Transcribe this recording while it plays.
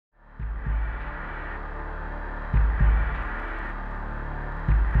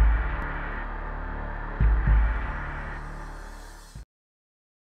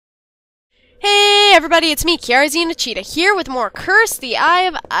everybody, it's me, Kiara Xenocheetah, here with more Curse the Eye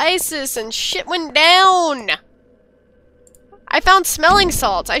of Isis, and shit went down! I found smelling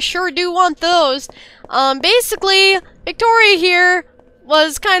salts, I sure do want those. Basically, Victoria here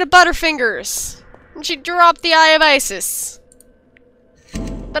was kind of Butterfingers, and she dropped the Eye of Isis.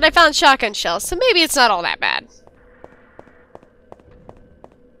 But I found shotgun shells, so maybe it's not all that bad.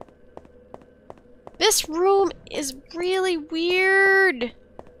 This room is really weird.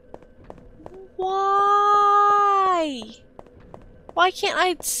 Why? Why can't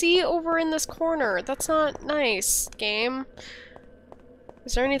I see over in this corner? That's not nice, game.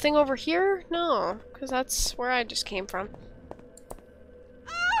 Is there anything over here? No, because that's where I just came from.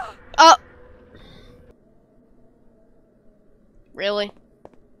 Oh! Really?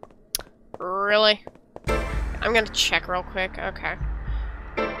 Really? I'm gonna check real quick. Okay.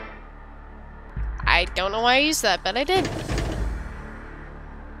 I don't know why I used that, but I did.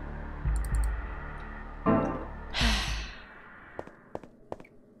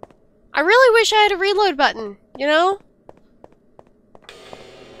 I really wish I had a reload button, you know?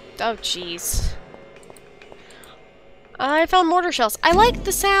 Oh, jeez. I found mortar shells. I like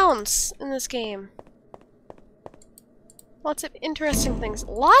the sounds in this game. Lots of interesting things.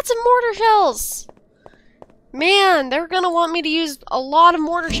 Lots of mortar shells! Man, they're gonna want me to use a lot of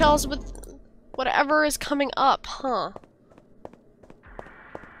mortar shells with whatever is coming up, huh?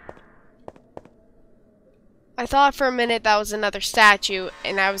 I thought for a minute that was another statue,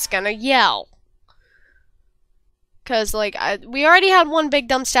 and I was gonna yell. Cause, like, we already had one big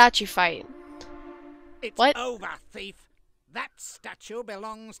dumb statue fight. It's what? Over, thief. That statue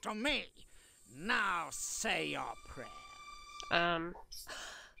belongs to me. Now say your prayer.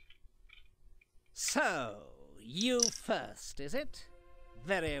 So, you first, is it?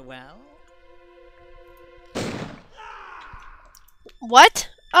 Very well. What?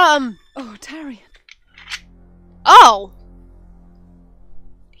 Oh, Tarion. Oh!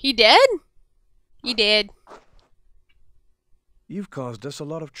 He dead? He did. You've caused us a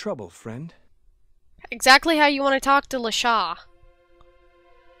lot of trouble, friend. Exactly how you want to talk to LaShaw.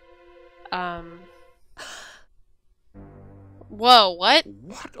 Whoa, what?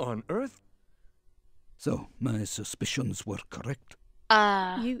 What on earth? So, my suspicions were correct.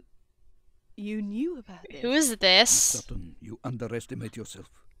 You knew about this. Who is this? Sutton, you underestimate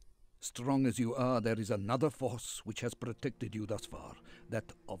yourself. Strong as you are, there is another force which has protected you thus far,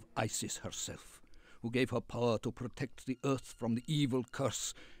 that of Isis herself, who gave her power to protect the earth from the evil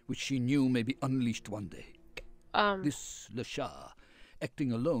curse which she knew may be unleashed one day. This LaShaw,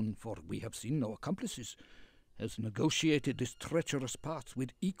 acting alone, for we have seen no accomplices, has negotiated this treacherous path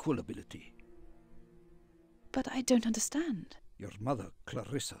with equal ability. But I don't understand. Your mother,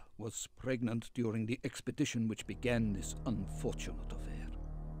 Clarissa, was pregnant during the expedition which began this unfortunate affair.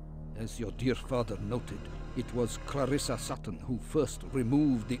 As your dear father noted, it was Clarissa Sutton who first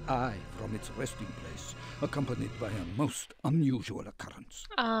removed the eye from its resting place, accompanied by a most unusual occurrence.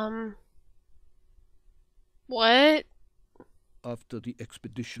 What? After the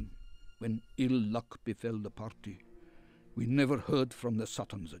expedition, when ill luck befell the party, we never heard from the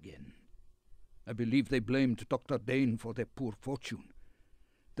Suttons again. I believe they blamed Dr. Dane for their poor fortune.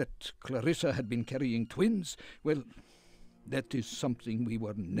 That Clarissa had been carrying twins, well, that is something we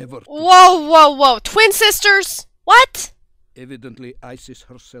were never to... Whoa, whoa, whoa! Twin sisters? What? Evidently, Isis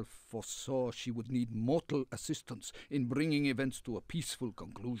herself foresaw she would need mortal assistance in bringing events to a peaceful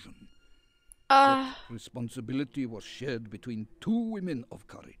conclusion. That responsibility was shared between two women of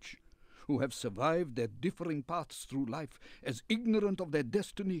courage, who have survived their differing paths through life, as ignorant of their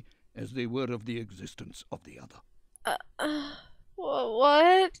destiny as they were of the existence of the other.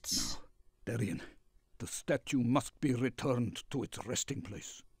 What? Darian, the statue must be returned to its resting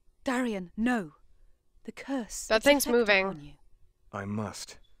place. Darian, no. The curse. That thing's moving. On you. I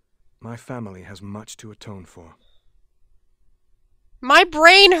must. My family has much to atone for. My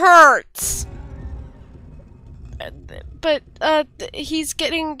brain hurts! But, he's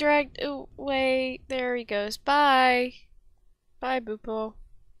getting dragged away. There he goes. Bye. Bye, Boopo.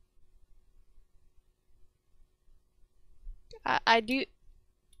 I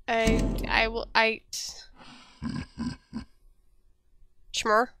will,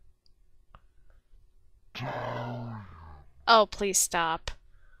 Schmur? Oh, please stop.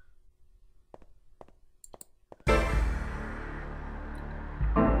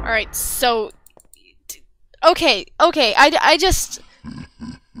 Alright, so... Okay, I just...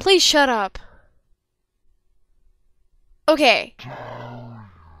 Please shut up. Okay.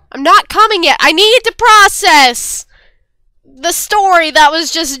 I'm not coming yet. I need to process the story that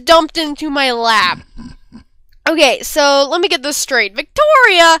was just dumped into my lap. Okay, so let me get this straight.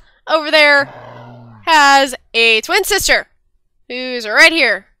 Victoria over there has a twin sister who's right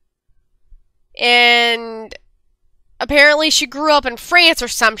here. And apparently she grew up in France or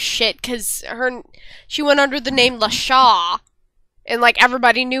some shit, because she went under the name LaShaw. And, like,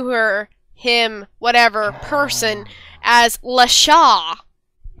 everybody knew her, him, whatever, person, as LaShaw.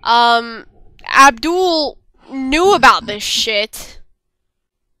 Abdul knew about this shit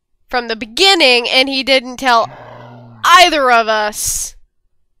from the beginning, and he didn't tell either of us,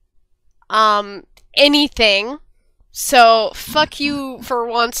 anything. So, fuck you for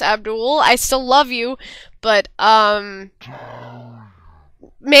once, Abdul. I still love you, but, man,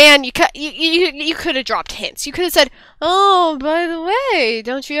 you could have dropped hints. You could have said, oh, by the way,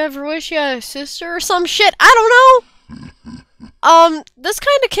 don't you ever wish you had a sister or some shit? I don't know. This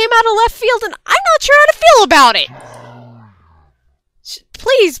kind of came out of left field, and I'm not sure how to feel about it.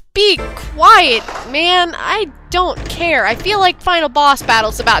 Please be quiet, man. I don't care. I feel like final boss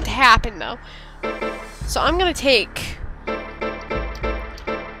battle's about to happen, though. So I'm gonna take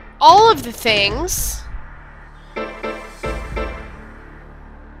all of the things.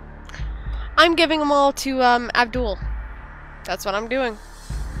 I'm giving them all to, Abdul. That's what I'm doing.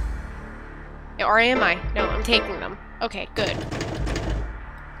 Or am I? No, I'm taking them. Okay, good.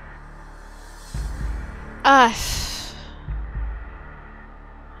 I'm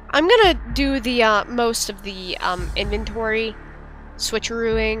gonna do the, most of the, inventory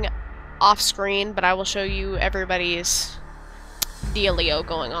switcherooing off-screen, but I will show you everybody's dealio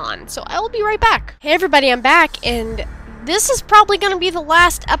going on. So I will be right back. Hey everybody, I'm back, and this is probably gonna be the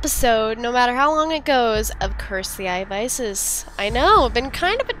last episode, no matter how long it goes, of Curse the Eye of Isis. I know, been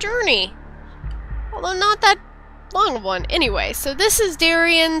kind of a journey. Although not that long of one. Anyway, so this is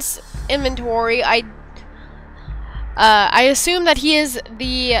Darian's inventory. I assume that he is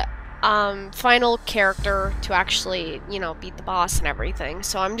the final character to actually, you know, beat the boss and everything.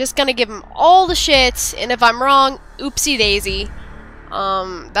 So I'm just gonna give him all the shit, and if I'm wrong, oopsie daisy.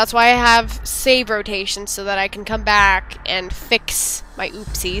 That's why I have save rotation, so that I can come back and fix my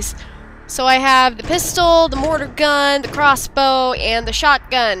oopsies. So I have the pistol, the mortar gun, the crossbow, and the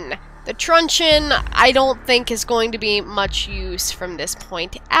shotgun. The truncheon, I don't think is going to be much use from this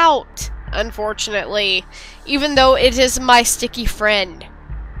point out, unfortunately, even though it is my sticky friend.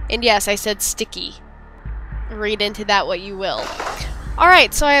 And yes, I said sticky. Read into that what you will.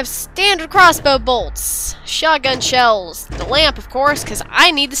 Alright, so I have standard crossbow bolts, shotgun shells, the lamp, of course, because I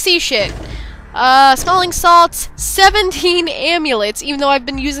need to see shit. Smelling salts, 17 amulets, even though I've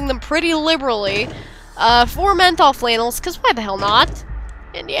been using them pretty liberally. 4 menthol flannels, because why the hell not?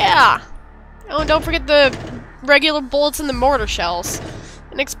 And yeah. Oh, and don't forget the regular bullets and the mortar shells.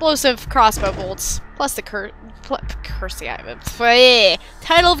 And explosive crossbow bolts. Plus the Curse the Eye of...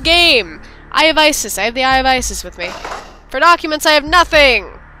 Title of game! Eye of Isis. I have the Eye of Isis with me. For documents, I have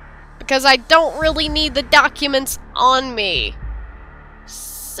nothing! Because I don't really need the documents on me.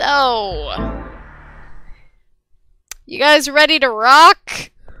 So... You guys ready to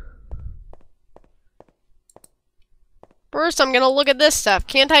rock? First, I'm gonna look at this stuff.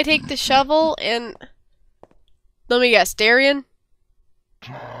 Can't I take the shovel and... Let me guess, Darian?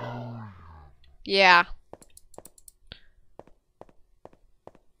 Yeah.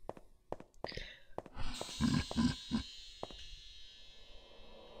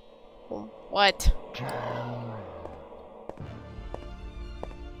 What?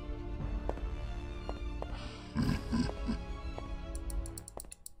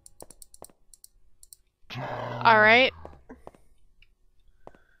 Alright.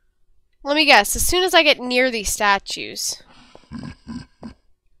 Let me guess, as soon as I get near these statues.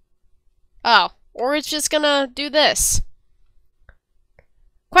 Oh, or it's just gonna do this.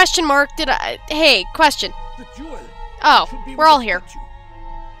 Question mark, hey, question. Oh, we're all here.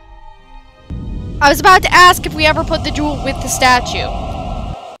 I was about to ask if we ever put the jewel with the statue.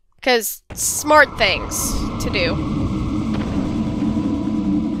 'Cause smart things to do.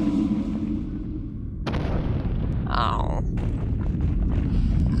 Oh.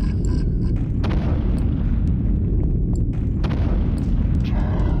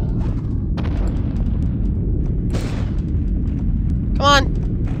 Come on.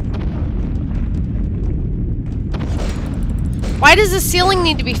 Why does the ceiling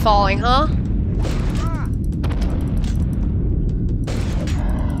need to be falling, huh?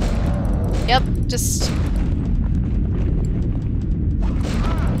 Yep, just...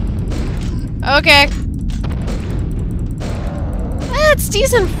 Okay. It's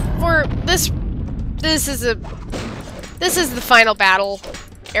decent for this... This is the final battle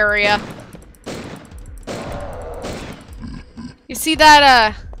area. You see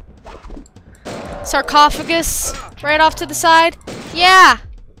that, sarcophagus right off to the side? Yeah!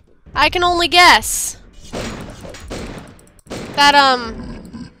 I can only guess that,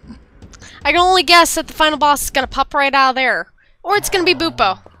 I can only guess that the final boss is gonna pop right out of there. Or it's gonna be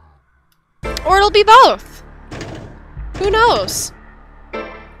Boopo. Or it'll be both. Who knows?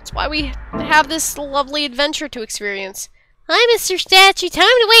 That's why we have this lovely adventure to experience. Hi, Mr. Statue. Time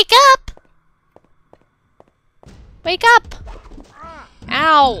to wake up! Wake up!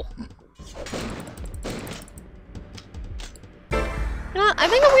 Ow! You know what? I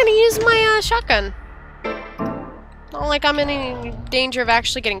think I'm gonna use my shotgun. Not like I'm in any danger of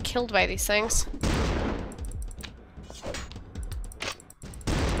actually getting killed by these things.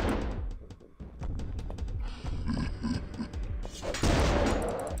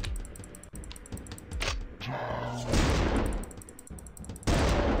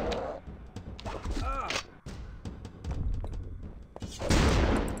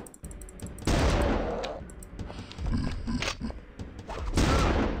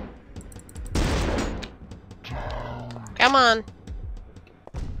 Come on.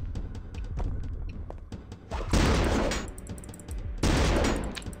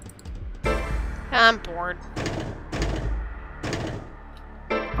 I'm bored.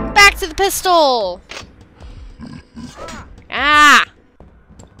 Back to the pistol! Ah!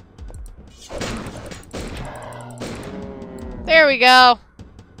 There we go.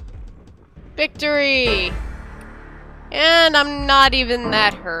 Victory! And I'm not even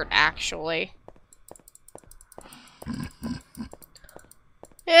that hurt, actually.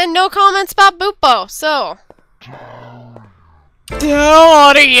 And no comments about Boopo, so...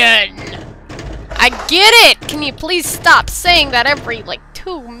 Dorian! I get it! Can you please stop saying that every, like,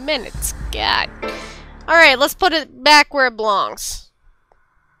 2 minutes? God. Alright, let's put it back where it belongs.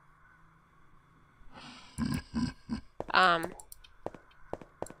 Didn't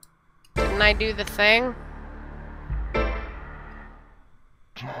I do the thing?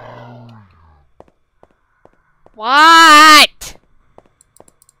 What?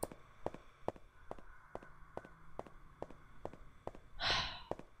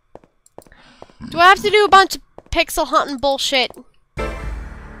 Do I have to do a bunch of pixel hunting bullshit?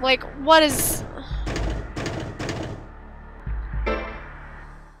 Like, what is...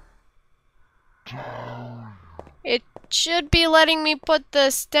 It should be letting me put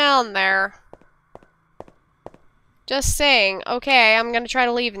this down there. Just saying. Okay, I'm gonna try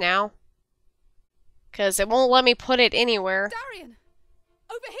to leave now. Because it won't let me put it anywhere. Darian!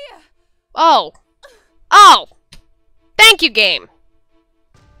 Over here! Oh! Oh! Thank you, game!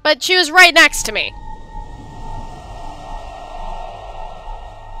 But she was right next to me.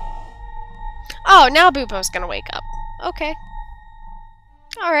 Oh, now Boopo's gonna wake up. Okay.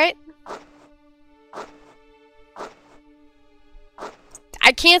 Alright.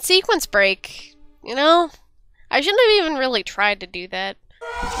 I can't sequence break, you know? I shouldn't have even really tried to do that.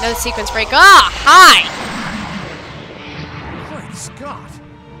 Another sequence break. Ah! Hi! Great Scott!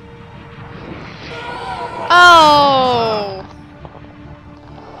 Oh!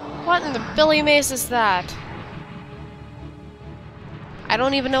 What in the Billy Mace is that? I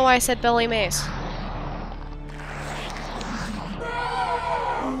don't even know why I said Billy Mace.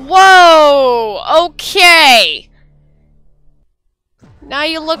 Whoa! Okay! Now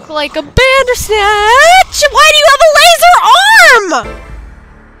you look like a Bandersnatch! Why do you have a laser arm?!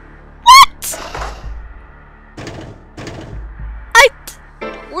 What?!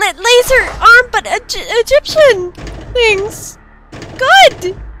 Laser arm, but Egyptian things!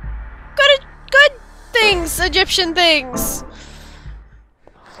 Good! Good things! Egyptian things!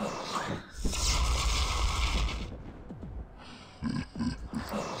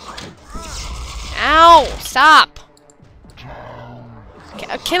 Ow! Stop!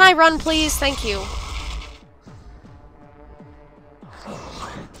 Can I run, please? Thank you.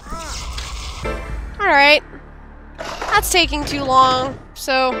 Alright. That's taking too long,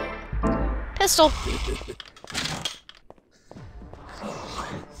 so... Pistol.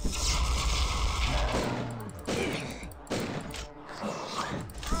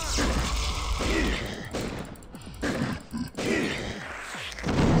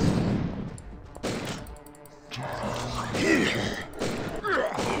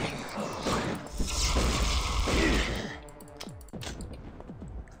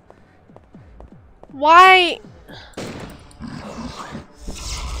 Why?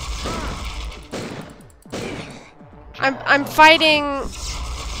 I'm fighting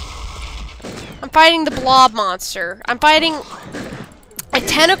the blob monster. I'm fighting a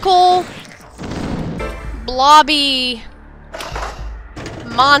tentacle blobby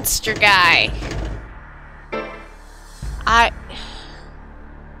monster guy. I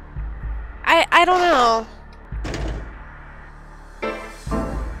don't know.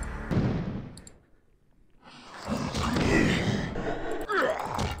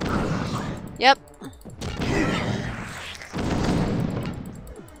 Yep.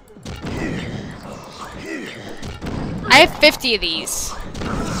 I have 50 of these.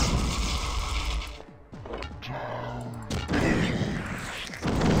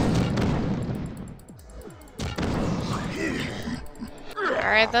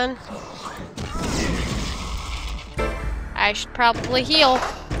 Alright then. I should probably heal.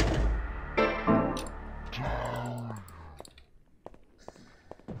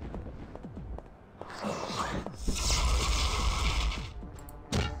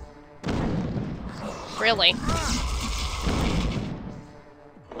 Really?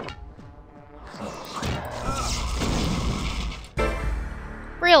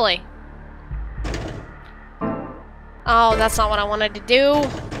 Really? Oh, that's not what I wanted to do.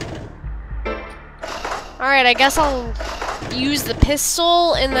 Alright, I guess I'll use the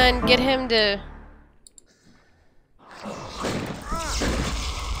pistol and then get him to...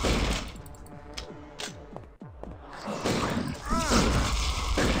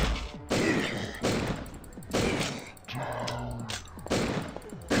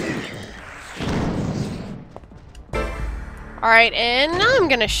 Alright, and now I'm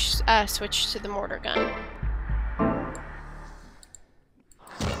gonna switch to the mortar gun.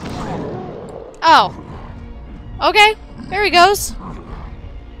 Oh. Okay, there he goes.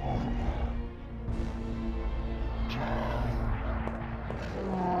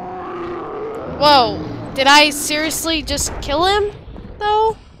 Whoa, did I seriously just kill him,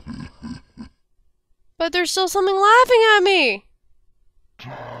 though? But there's still something laughing at me.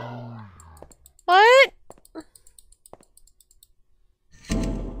 What?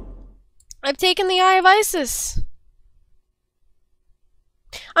 I've taken the Eye of Isis.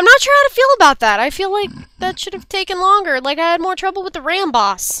 I'm not sure how to feel about that. I feel like that should have taken longer. Like I had more trouble with the Ram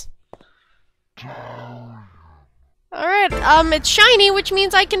boss. Alright, it's shiny, which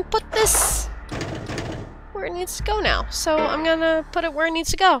means I can put this where it needs to go now. So I'm gonna put it where it needs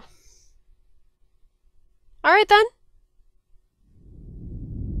to go. Alright then.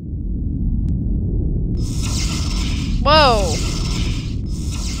 Whoa.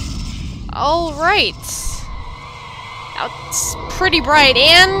 Alright. That's pretty bright,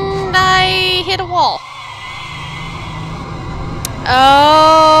 and I hit a wall.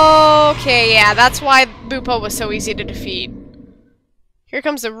 Okay, yeah, that's why Bupo was so easy to defeat. Here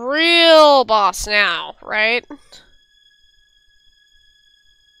comes the real boss now, right?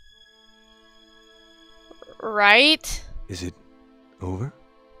 Right? Is it over?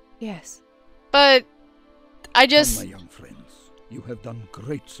 Yes. But I just... My young friends, you have done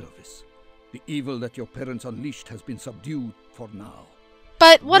great service. The evil that your parents unleashed has been subdued for now.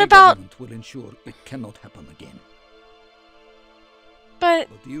 But what My about... government will ensure it cannot happen again. But...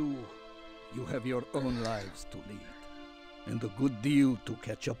 But you have your own lives to lead, and a good deal to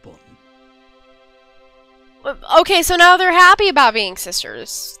catch up on. Okay, so now they're happy about being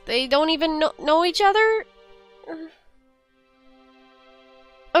sisters. They don't even know each other?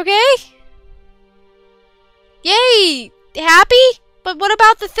 Okay? Yay! Happy? But what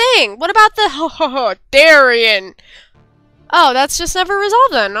about the thing? What about the Darien? Oh, that's just never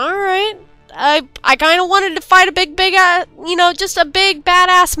resolved then. Alright. I kind of wanted to fight a big, you know, just a big,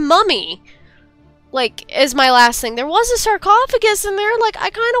 badass mummy. Like, as my last thing. There was a sarcophagus in there, like,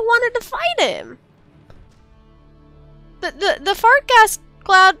 I kind of wanted to fight him. The fart gas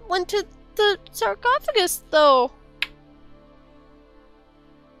cloud went to the sarcophagus, though.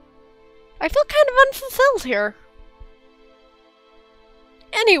 I feel kind of unfulfilled here.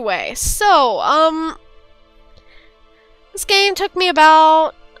 Anyway, so, this game took me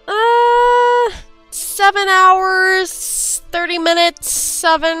about, 7 hours, 30 minutes,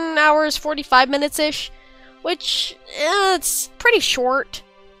 7 hours, 45 minutes-ish, which, it's pretty short,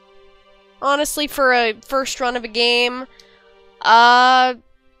 honestly, for a first run of a game. The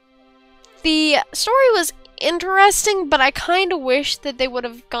story was interesting, but I kind of wish that they would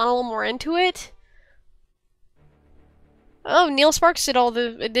have gone a little more into it. Oh, Neil Sparks did all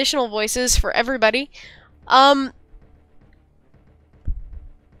the additional voices for everybody. I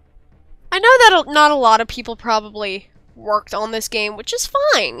know that not a lot of people probably worked on this game, which is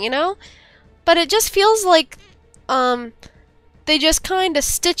fine, you know? But it just feels like, they just kind of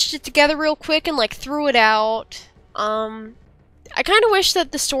stitched it together real quick and, like, threw it out. I kind of wish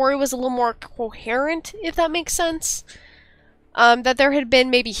that the story was a little more coherent, if that makes sense. That there had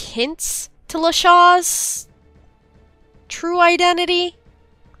been maybe hints to LaShaw's true identity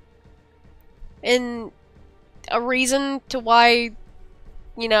and a reason to why,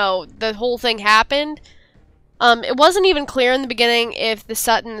 you know, the whole thing happened. It wasn't even clear in the beginning if the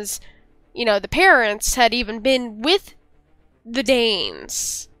Suttons, you know, the parents had even been with the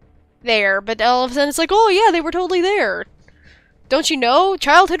Danes there, but all of a sudden it's like, oh yeah, they were totally there. Don't you know?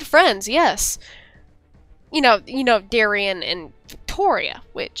 Childhood friends, yes. You know, Darian and Victoria,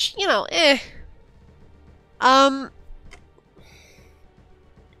 which, I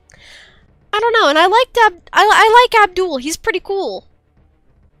don't know, and I like Abdul. He's pretty cool.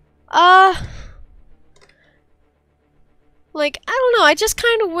 Like, I don't know, I just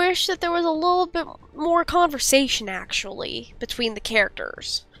kind of wish that there was a little bit more conversation, actually, between the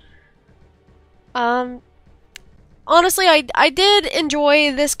characters. Honestly, I did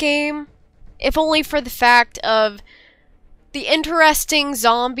enjoy this game, if only for the fact of the interesting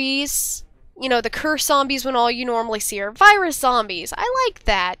zombies. You know, the curse zombies when all you normally see are virus zombies. I like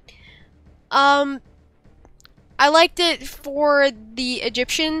that. I liked it for the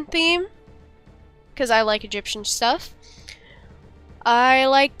Egyptian theme, because I like Egyptian stuff. I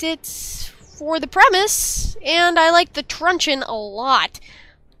liked it for the premise, and I liked the truncheon a lot.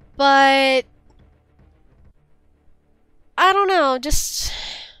 But I don't know, just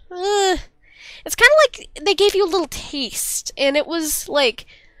it's kind of like they gave you a little taste, and it was like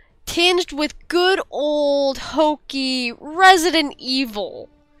tinged with good old hokey Resident Evil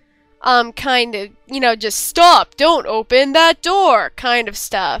kind of, just stop, don't open that door kind of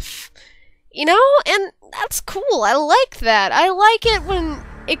stuff. And that's cool. I like that. I like it when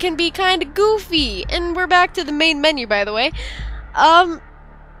it can be kind of goofy. And we're back to the main menu, by the way. I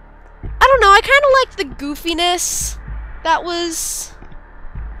don't know, I kind of liked the goofiness that was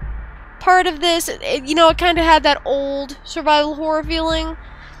part of this. It kind of had that old survival horror feeling.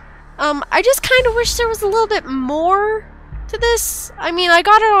 I just kind of wish there was a little bit more to this. I mean, I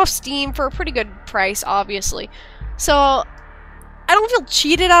got it off Steam for a pretty good price, obviously. So, I don't feel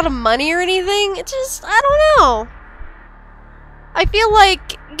cheated out of money or anything. It's just, I don't know. I feel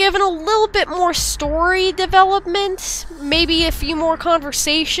like given a little bit more story development, maybe a few more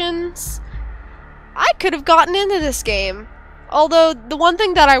conversations, I could have gotten into this game. Although, the one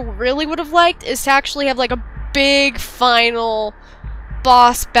thing that I really would have liked is to actually have like a big final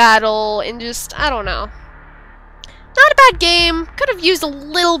boss battle and just, I don't know. Not a bad game. Could have used a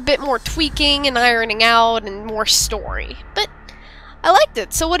little bit more tweaking and ironing out and more story. But I liked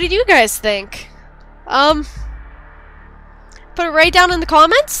it. So what did you guys think? Put it right down in the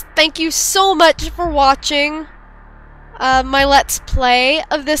comments. Thank you so much for watching my Let's Play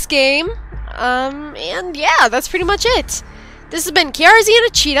of this game. And yeah, that's pretty much it. This has been Kiarzi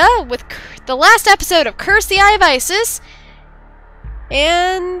and Cheetah with the last episode of Curse the Eye of Isis.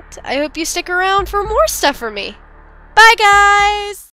 And I hope you stick around for more stuff from me. Bye, guys!